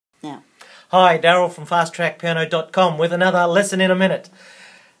Hi, Daryl from FastTrackPiano.com with another lesson in a minute.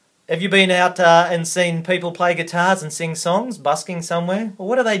 Have you been out and seen people play guitars and sing songs, busking somewhere? Well,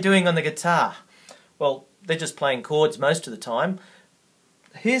 what are they doing on the guitar? Well, they're just playing chords most of the time.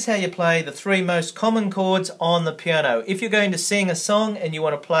 Here's how you play the three most common chords on the piano. If you're going to sing a song and you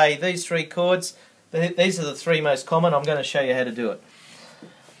want to play these three chords, these are the three most common. I'm going to show you how to do it.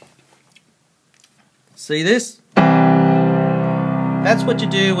 See this? That's what you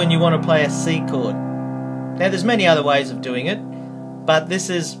do when you want to play a C chord. Now there's many other ways of doing it, but this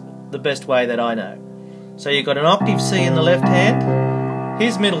is the best way that I know. So you've got an octave C in the left hand.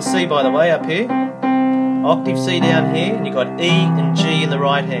 Here's middle C, by the way, up here. Octave C down here, and you've got E and G in the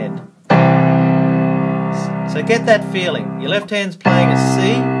right hand. So get that feeling. Your left hand's playing a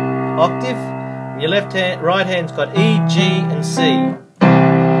C octave, and your right hand's got E, G and C.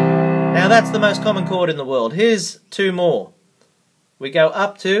 Now that's the most common chord in the world. Here's two more. We go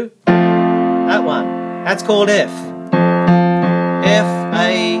up to that one. That's called F. F,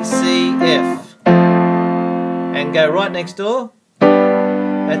 A, C, F. And go right next door.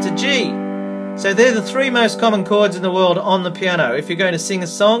 That's a G. So they're the three most common chords in the world on the piano. If you're going to sing a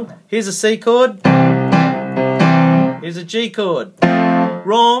song, here's a C chord. Here's a G chord.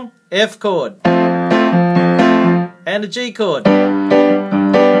 Wrong. F chord. And a G chord. So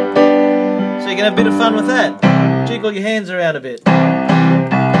you can have a bit of fun with that. Jiggle your hands around a bit.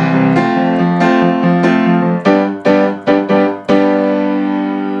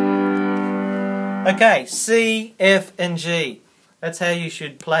 Okay, C, F and G. That's how you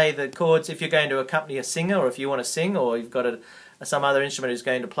should play the chords if you're going to accompany a singer, or if you want to sing, or you've got some other instrument who's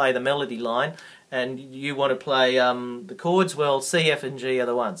going to play the melody line and you want to play the chords. Well, C, F and G are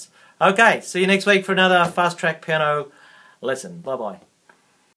the ones. Okay, see you next week for another Fast Track Piano lesson. Bye-bye.